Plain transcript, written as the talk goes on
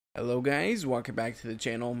Hello guys, welcome back to the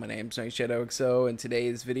channel. My name's NightShadowXO. In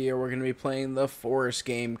today's video we're going to be playing the Forest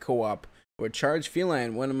game co-op with Charged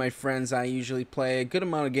Feline, one of my friends I usually play a good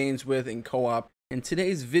amount of games with in co-op. In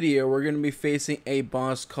today's video we're going to be facing a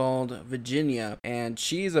boss called Virginia, and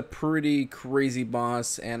she's a pretty crazy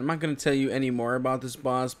boss, and I'm not going to tell you any more about this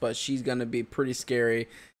boss, but she's going to be pretty scary.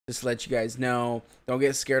 Just to let you guys know, don't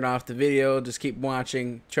get scared off the video, just keep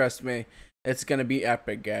watching, trust me, it's going to be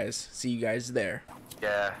epic guys. See you guys there.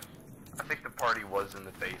 Yeah, I think the party was in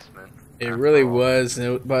the basement. It really was,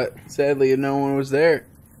 but sadly no one was there.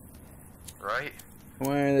 Right?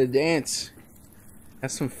 Wanted to dance.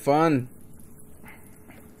 Have some fun.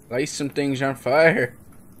 Light some things on fire.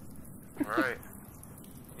 Right.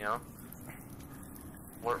 You know?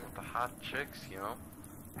 Flirt with the hot chicks, you know?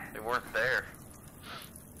 They weren't there.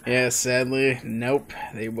 Yeah, sadly, nope,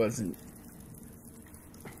 they wasn't.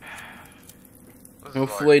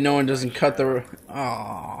 Hopefully no one doesn't cut the...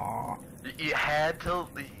 Aww. You had to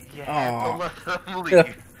let them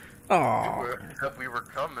leave. Aww. We were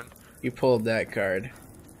coming. You pulled that card.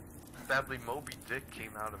 Sadly, Moby Dick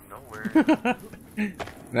came out of nowhere.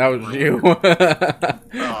 That was you.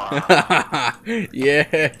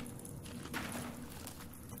 Yeah.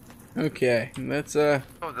 Okay, let's Go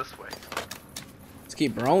this way. let's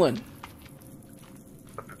keep rolling.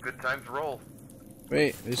 Let the good times roll.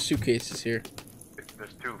 Wait, there's suitcases here.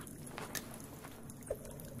 There's two.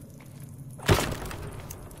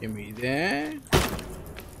 Give me that.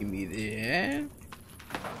 Give me that.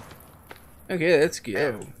 Okay, let's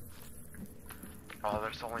go. Oh,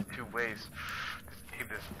 there's only two ways. This game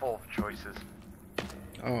is full of choices.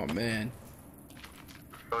 Oh man.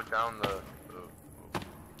 Go down the...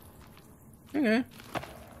 Okay.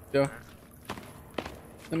 Go.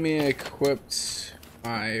 Let me equip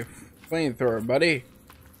my flamethrower, buddy.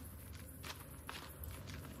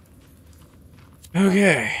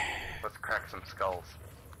 Okay. Let's crack some skulls.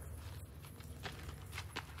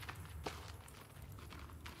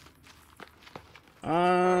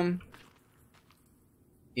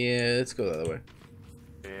 Yeah, let's go the other way.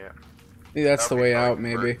 Yeah. Maybe that's the way out,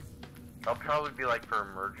 maybe. That'll probably be like for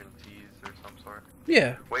emergencies or some sort.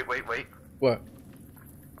 Yeah. Wait. What?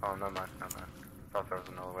 Oh, no, no. Thought there was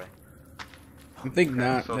another way. I think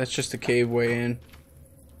not. So That's just a cave way in.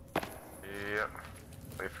 Yeah.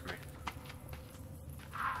 Wait for me.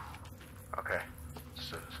 Okay.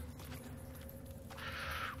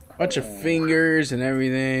 Bunch of fingers and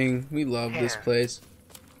everything. We love this place.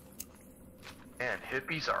 Man,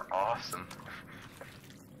 hippies are awesome.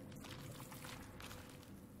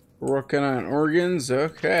 Working on organs?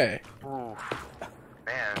 Okay. Ooh.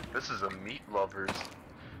 Man, this is a meat lover's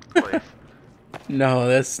place. No,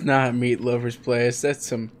 that's not Meat Lover's place. That's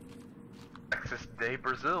some... Texas Day,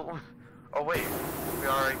 Brazil. Oh, wait. We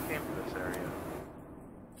already came to this area.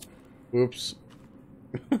 Whoops.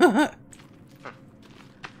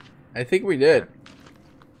 I think we did.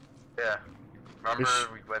 Yeah. Remember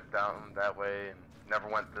we went down that way and never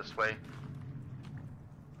went this way?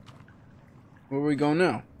 Where we go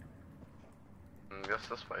now? I guess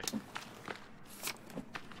this way.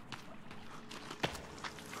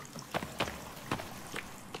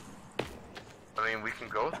 I mean, we can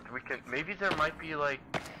go. Maybe there might be like.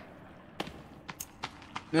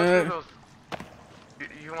 You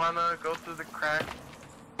wanna go through the crack?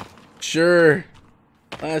 Sure.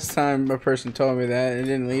 Last time a person told me that, it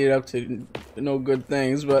didn't lead up to no good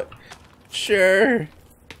things, but sure.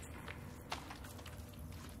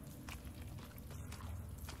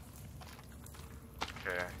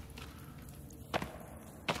 Okay.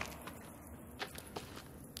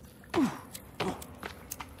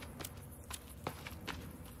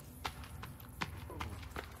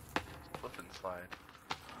 Slip and slide.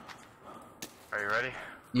 Are you ready?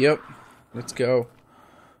 Yep. Let's go.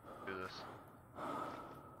 Do this.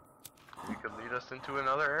 You could lead us into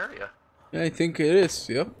another area. I think it is.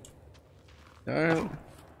 Yep. Alright.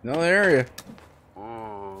 Another area.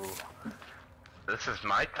 Ooh. This is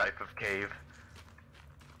my type of cave.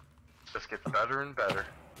 It just gets better and better.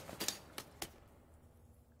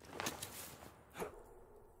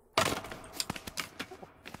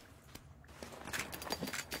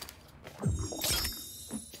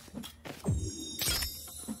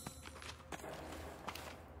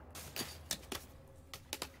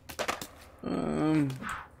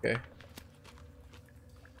 Okay.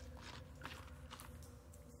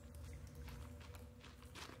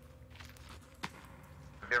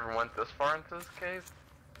 Have you ever went this far into this cave?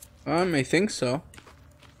 I think so.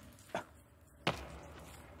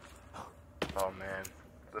 Oh man,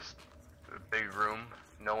 this big room,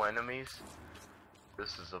 no enemies.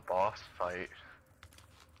 This is a boss fight.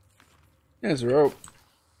 There's a rope.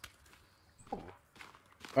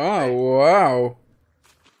 Oh, Hey. wow.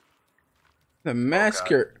 The Oh,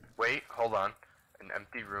 massacre. God. Wait, hold on. An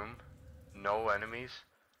empty room. No enemies.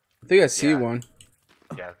 I think I see Yeah. one.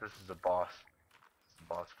 Yeah, this is a boss. It's a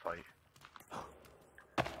boss fight.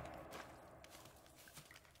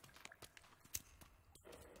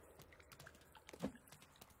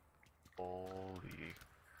 Holy.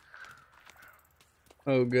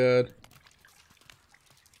 Oh, God.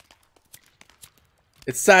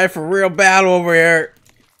 It's time for real battle over here.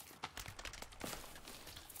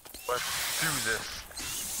 Let's do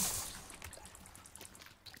this.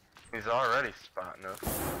 He's already spotting us.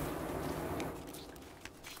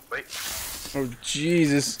 Wait, Oh,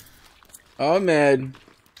 Jesus. Oh, man.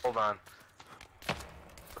 hold on.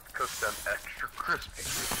 Let's cook them extra crispy.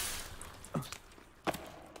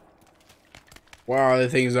 Wow,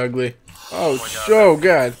 that thing's ugly. Oh, my God, so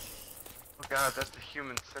God. Oh God, that's the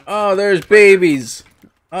human centipede. Oh, there's babies.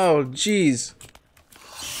 Oh, jeez.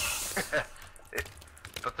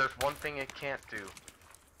 But there's one thing it can't do.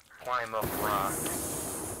 Climb up rocks.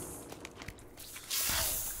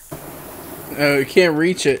 Oh, you can't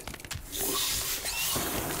reach it.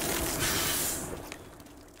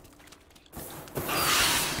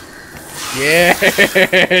 Yeah,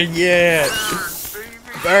 yeah.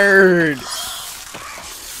 Bird.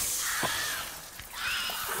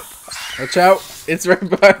 Watch out. It's right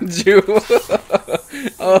behind you.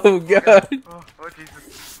 Oh, God. Oh,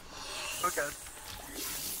 Jesus. Oh, God.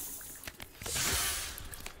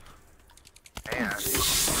 And we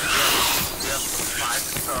have some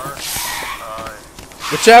 5-star,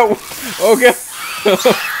 Watch out. Oh, God.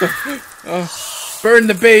 Oh, burn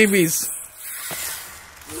the babies.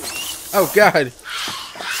 Oh, God.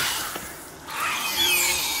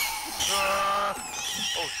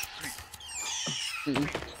 oh, sweet.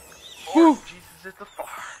 Whew. Oh, Jesus, it's a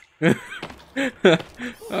far.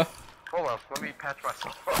 Hold on, let me patch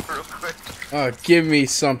myself up real quick. Oh, give me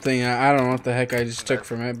something. I don't know what the heck I just took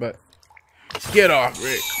from it, but get off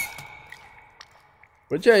it.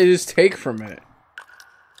 What did I just take from it?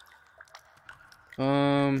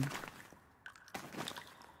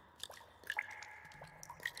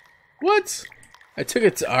 What? I took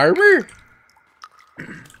its armor?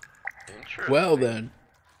 Well then.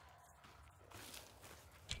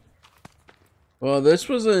 Well, this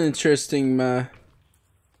was an interesting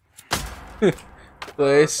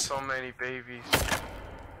place. So many babies.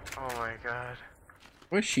 Oh my God.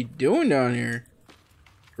 What's she doing down here?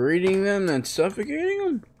 Breeding them and suffocating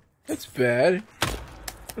them? That's bad.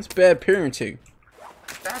 That's bad parenting.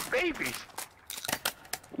 Bad babies.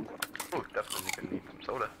 Oh, definitely gonna need some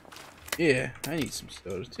soda. Yeah, I need some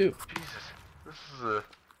soda too. Jesus, this is a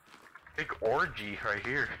big orgy right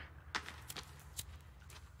here.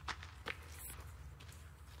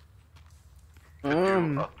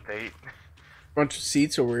 Update. Bunch of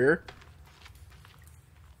seats over here.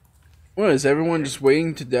 What, is everyone just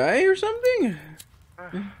waiting to die or something?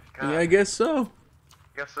 Yeah, I guess so.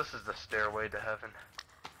 I guess this is the stairway to heaven.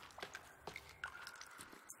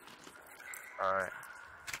 Alright.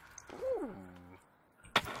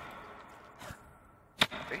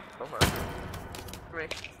 Hey, hold on. Come here.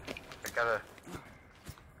 I gotta...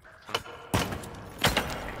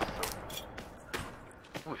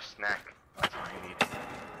 Ooh, a snack. That's all you need.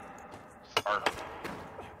 Start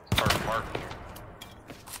barking.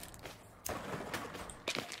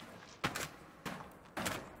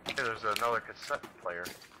 Hey, there's another cassette player.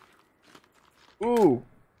 Ooh.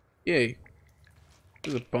 Yay.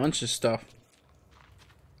 There's a bunch of stuff.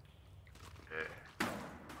 Yeah.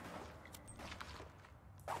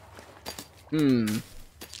 Hmm.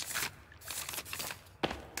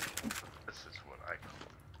 This is what I call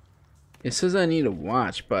it. It says I need to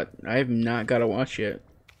watch, but I have not got to watch yet.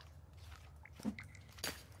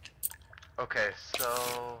 Okay, so...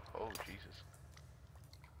 Oh, Jesus.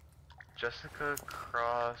 Jessica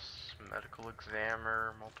Cross, medical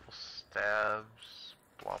examiner, multiple stabs,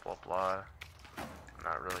 blah blah blah. I'm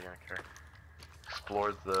not really gonna care.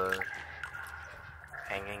 Explored the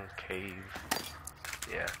hanging cave.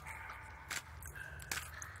 Yeah.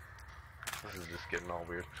 This is just getting all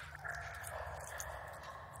weird.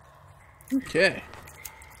 Okay.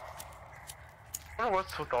 I wonder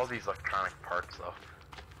what's with all these electronic parts though.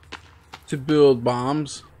 To build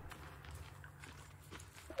bombs.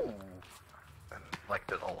 Ooh. I liked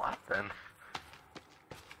it a lot then.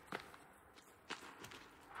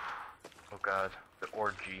 Oh God, the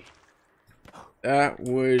orgy. That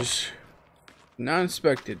was not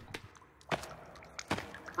expected.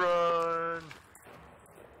 Run!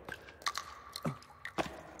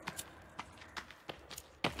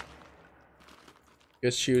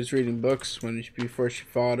 Guess she was reading books before she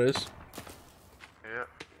fought us. Yeah.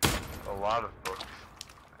 a lot of books.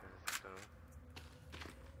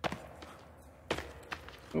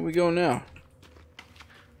 Where we go now?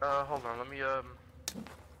 Hold on, let me,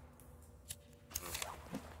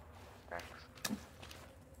 thanks.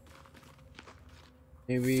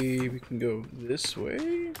 Maybe we can go this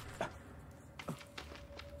way?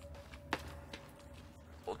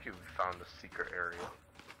 Told you we found a secret area.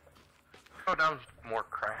 Go down more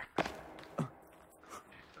cracks.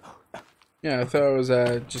 Yeah, I thought it was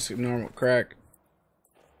just a normal crack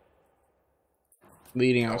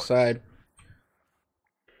leading outside.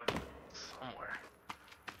 Somewhere.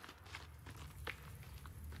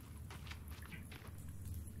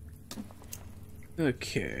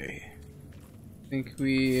 Okay. I think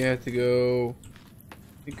we have to go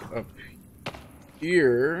up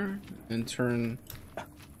here and turn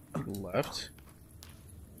left.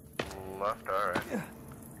 Left, alright.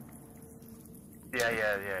 Yeah.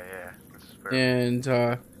 This is where And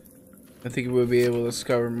I think we'll be able to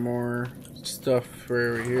discover more stuff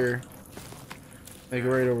for over here. Like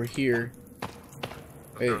right over here.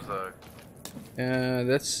 Wait. there's a...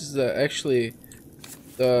 That's actually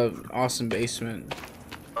the awesome basement.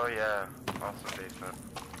 Oh yeah, awesome basement.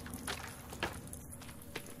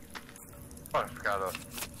 Oh, I forgot a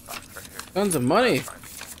box right here. Tons of money.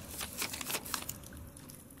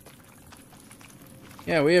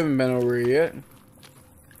 Yeah, we haven't been over here yet.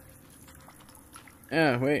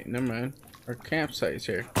 Yeah, wait, never mind. Our campsite's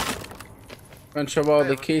here. Bunch of all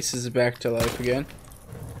the cases back to life again.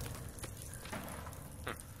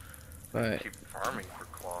 But Keep farming for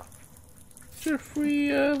cloth. not sure if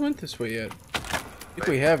we went this way yet. I think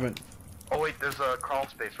we haven't. Oh wait, there's a crawl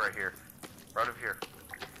space right here. Right over here.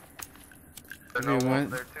 There's We no one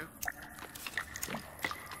went. there too?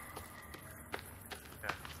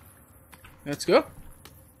 Yeah. Let's go.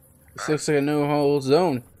 This looks like a no hold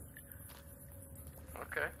zone.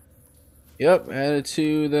 Okay. Yep, added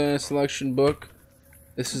to the selection book.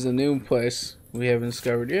 This is a new place we haven't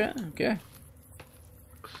discovered yet. Okay.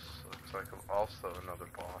 This looks like also another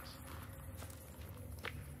boss.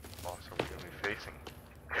 Boss are we gonna be facing?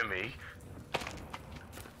 Me?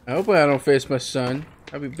 I hope I don't face my son.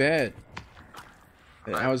 That'd be bad.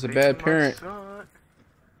 I was a bad parent.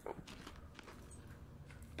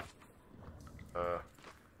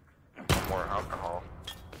 More alcohol.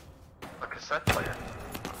 A cassette player.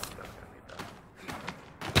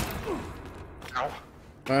 Ow.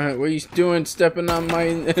 What are you doing stepping on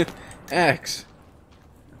my axe?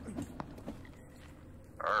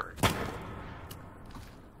 Alright.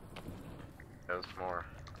 There's more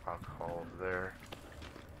alcohol over there.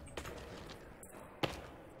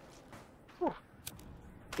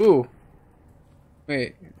 Ooh.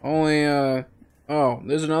 Wait, only, oh,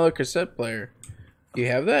 there's another cassette player. Do you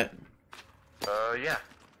have that? Yeah.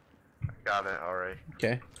 I got it, alright.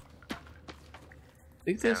 Okay. I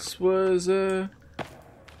think this was, dead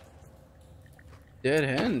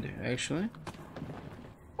end, actually.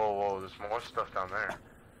 Whoa, there's more stuff down there.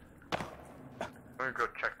 Let me go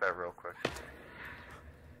check that real quick.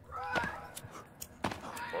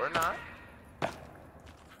 Or not.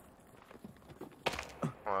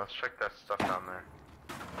 Well, let's check that stuff down there.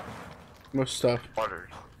 More stuff. Water.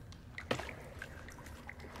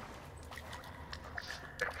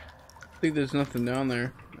 I think there's nothing down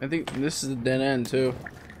there. I think this is a dead end, too.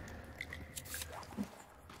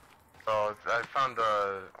 So, I found,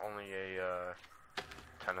 only a,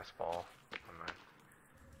 tennis ball.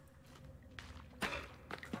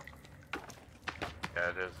 Yeah,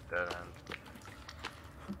 it is a dead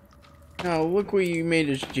end. Now, look where you made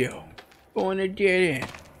us, Joe. Going to dead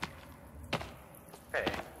end. Hey.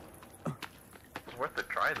 It's worth a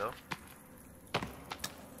try, though.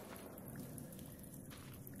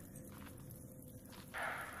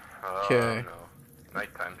 Okay. No.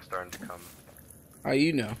 Nighttime's starting to come. How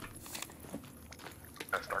you know?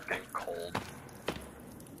 I start getting cold.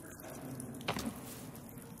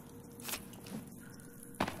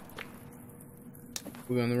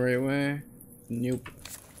 We going the right way? Nope.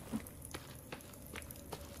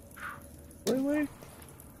 Right way?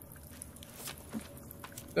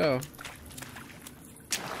 So.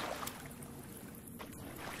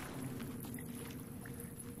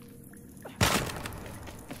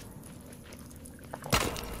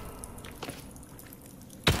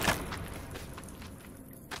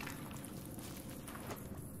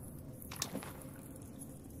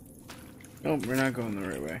 Nope, we're not going the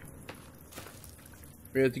right way.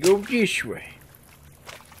 We have to go this way.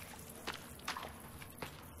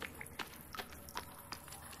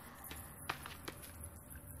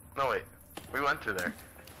 No, wait. We went through there.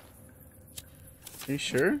 Are you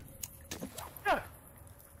sure? Yeah.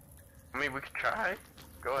 I mean, we could try.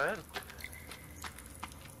 Go ahead.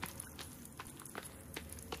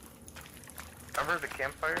 Cover the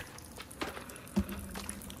campfire.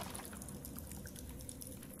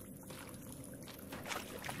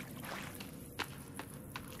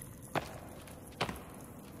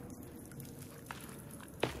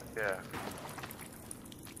 Yeah.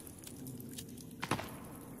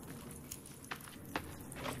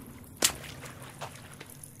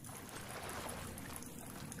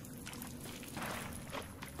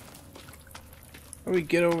 How do we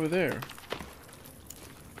get over there?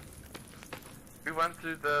 We went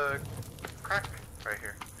through the crack right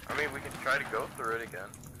here. I mean, we can try to go through it again.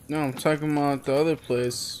 No, I'm talking about the other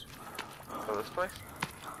place. Oh, this place?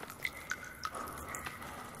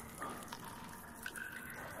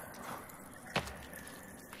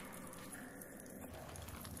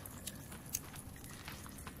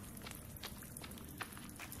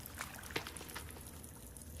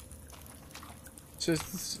 It's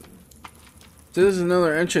just there's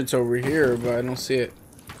another entrance over here, but I don't see it.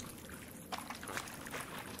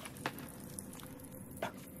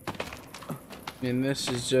 And this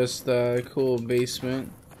is just a cool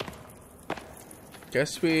basement.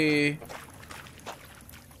 Guess we...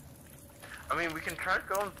 I mean, we can try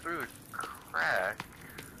going through the crack.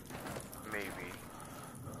 Maybe.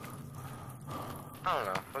 I don't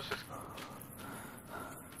know. Let's just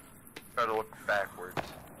try to look backwards.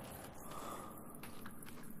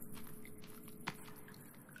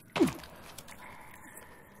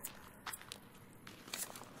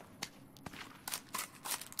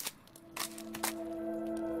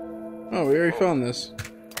 Oh, we already found this.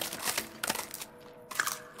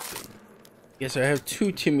 Yes, I have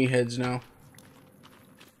 2 Timmy heads now.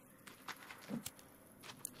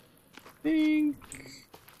 Think.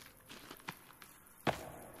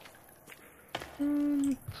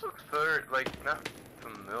 This looks very, like, not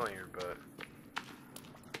familiar, but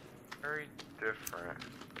very different.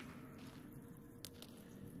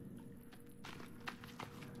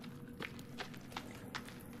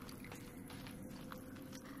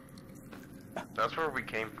 That's where we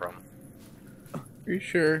came from. Are you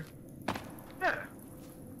sure? Yeah.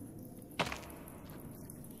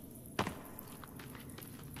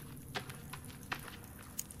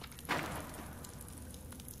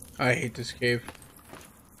 I hate this cave.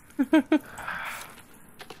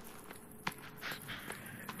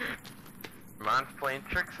 Mine's playing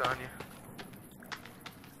tricks on you.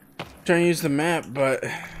 Trying to use the map, but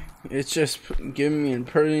it's just giving me and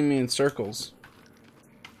putting me in circles.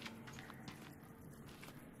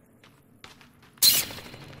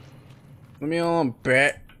 Let me alone,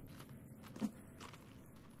 bat.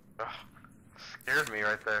 Ugh, scared me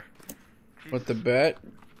right there. Jeez. What, the bat?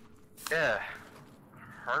 Yeah.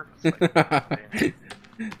 Heart's like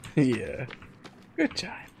Yeah. Good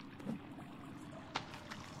time.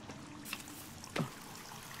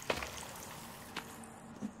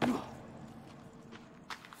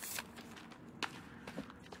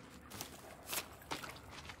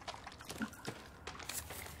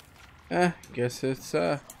 Guess it's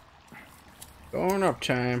going up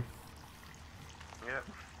time. Yep.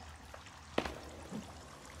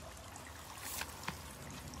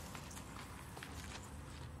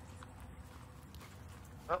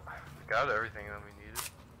 Oh, we got everything that we needed.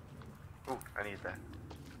 Ooh, I need that.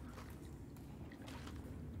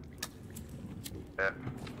 That.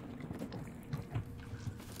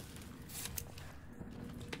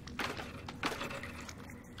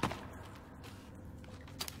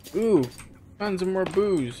 Ooh, tons of more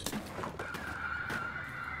booze.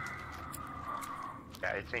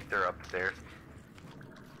 Yeah, I think they're upstairs.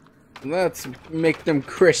 Let's make them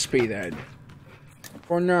crispy then.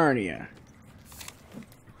 For Narnia.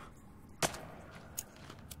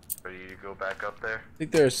 Ready to go back up there? I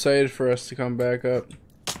think they're excited for us to come back up.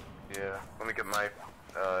 Yeah. Let me get my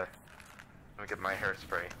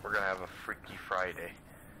hairspray. We're gonna have a Freaky Friday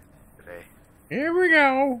today. Here we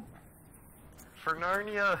go. For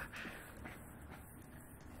Narnia.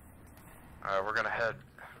 Alright, we're gonna head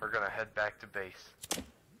back to base.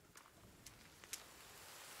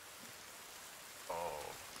 Oh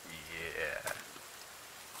yeah.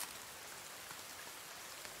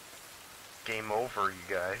 Game over, you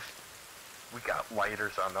guys. We got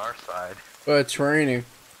lighters on our side. But it's raining.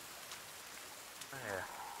 Yeah.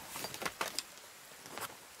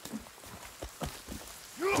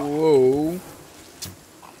 Whoa.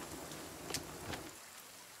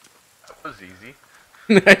 That was easy.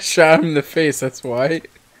 I shot him in the face, that's why.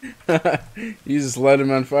 You just let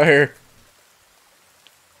him on fire.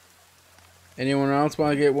 Anyone else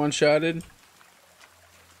want to get one-shotted?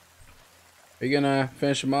 Are you gonna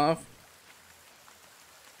finish him off?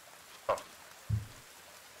 Oh.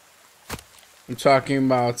 I'm talking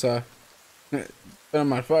about put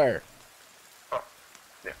them on fire. Oh,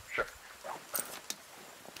 yeah, sure.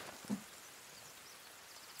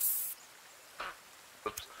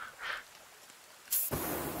 Oops.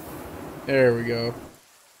 There we go.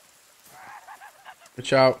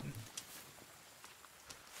 Watch out.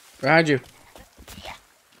 Behind you.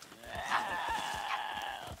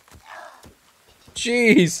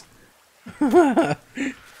 Jeez.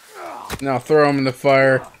 Now throw them in the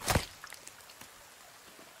fire.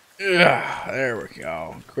 Ugh, there we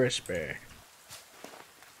go. Crispy.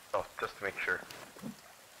 Oh, just to make sure.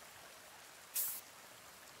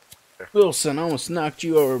 Wilson, I almost knocked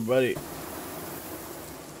you over, buddy.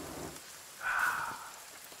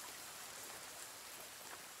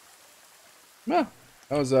 Well,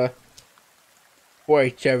 that was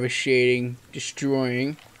quite devastating,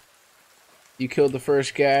 destroying. You killed the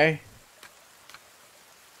first guy.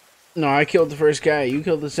 No, I killed the first guy. You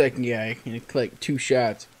killed the second guy. And it like 2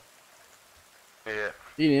 shots. Yeah.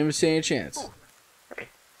 You didn't even stand a chance. Ooh. Hey,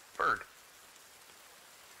 bird.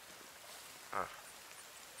 Oh.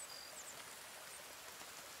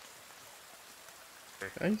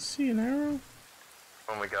 Okay. I see an arrow.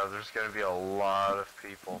 Oh my god, there's gonna be a lot of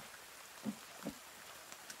people.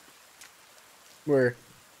 Where?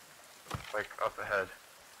 Like, up ahead.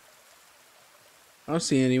 I don't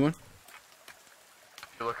see anyone.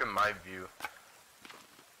 If you look at my view,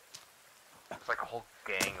 it's like a whole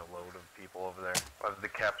gang of load of people over there. Of the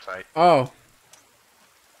campsite. Oh.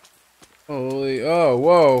 Holy. Oh,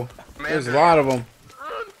 whoa. There's a lot of them.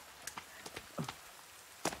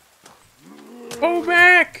 Go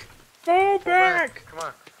back! Go back! Come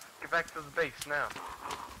on. Get back to the base now.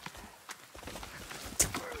 You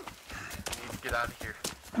need to get out of here.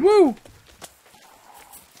 Woo!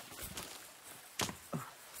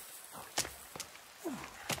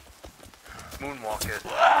 Moonwalk it.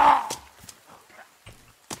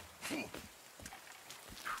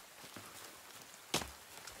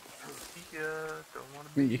 Don't wanna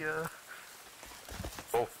be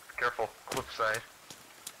Oh, careful. Cliffside.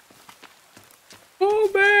 Go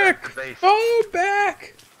back! Back to base. Go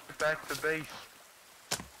back! Get back to base.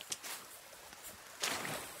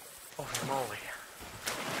 Holy moly.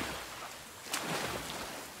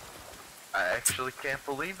 I actually can't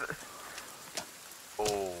believe it.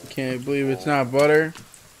 Oh. Can't believe it's not butter.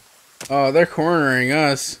 Oh, they're cornering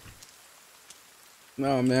us.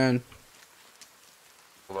 Oh, man.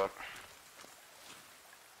 Hold up.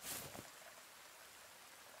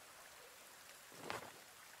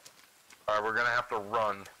 Alright, we're gonna have to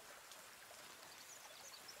run.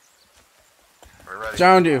 We're ready.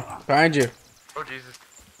 Found you. Behind you. Oh, Jesus.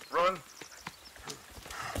 Run!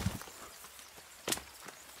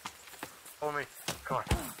 Follow me. Come on.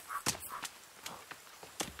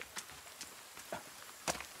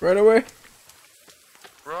 Right away.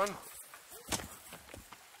 Run!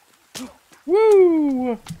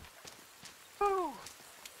 Woo! Oh,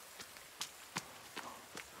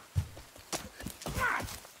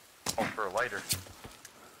 for a lighter.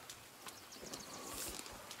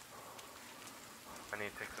 I need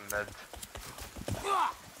to take some meds.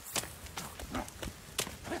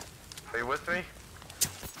 Are you with me?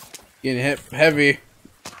 Getting hit heavy.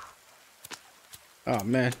 Oh,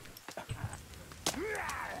 man.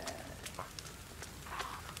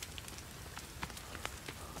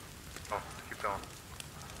 Oh, keep going.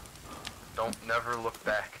 Don't never look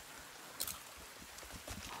back.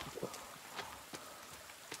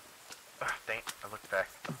 Ugh, dang, I looked back.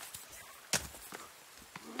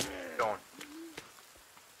 Keep going.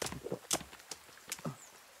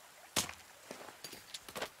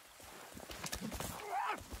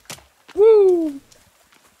 Woo!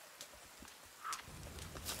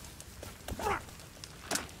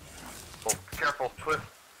 Oh, careful, twist.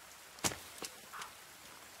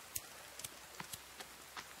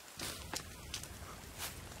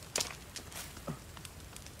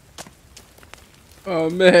 Oh,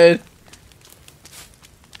 man.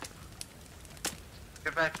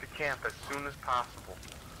 Get back to camp as soon as possible.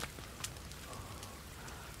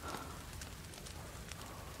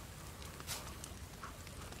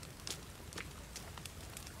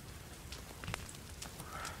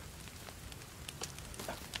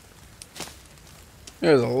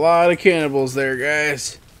 There's a lot of cannibals there,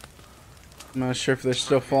 guys. I'm not sure if they're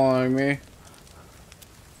still following me.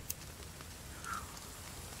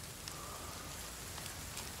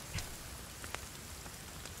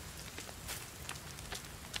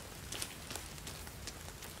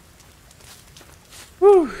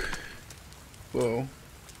 Whew. Whoa.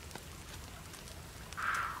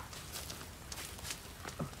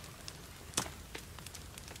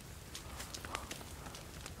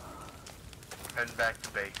 Heading back to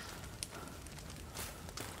base.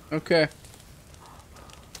 Okay.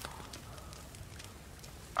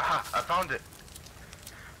 Aha! I found it!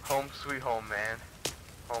 Home sweet home, man.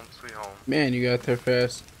 Home sweet home. Man, you got there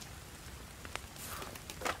fast.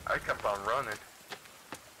 I kept on running.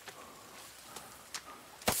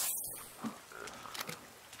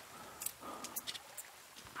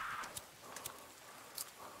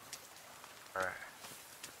 Alright.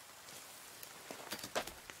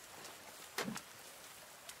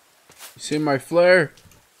 You see my flare?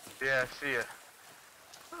 Yeah, I see ya.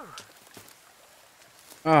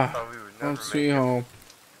 Ah, Thought we would home never sweet make it. home.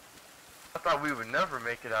 I thought we would never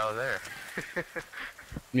make it out of there.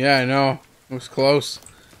 Yeah, I know. It was close.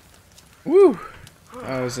 Woo!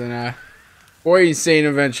 That was an boy insane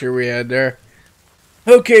adventure we had there.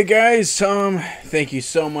 Okay, guys. Thank you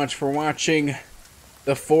so much for watching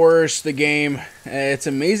The Forest, the game. It's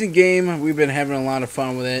an amazing game. We've been having a lot of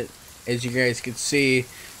fun with it, as you guys can see,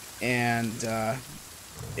 and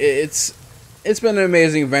it's been an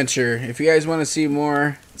amazing adventure. If you guys want to see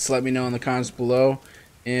more, just let me know in the comments below.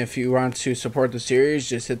 And if you want to support the series,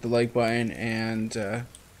 just hit the like button and do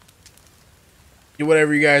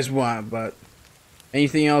whatever you guys want. But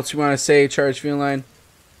anything else you want to say, Charge Feline?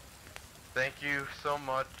 Thank you so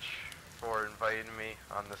much for inviting me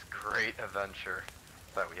on this great adventure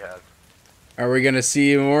that we had. Are we gonna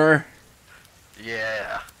see you more?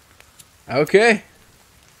 Yeah. Okay.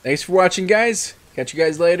 Thanks for watching, guys. Catch you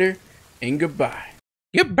guys later, and goodbye.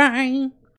 Goodbye.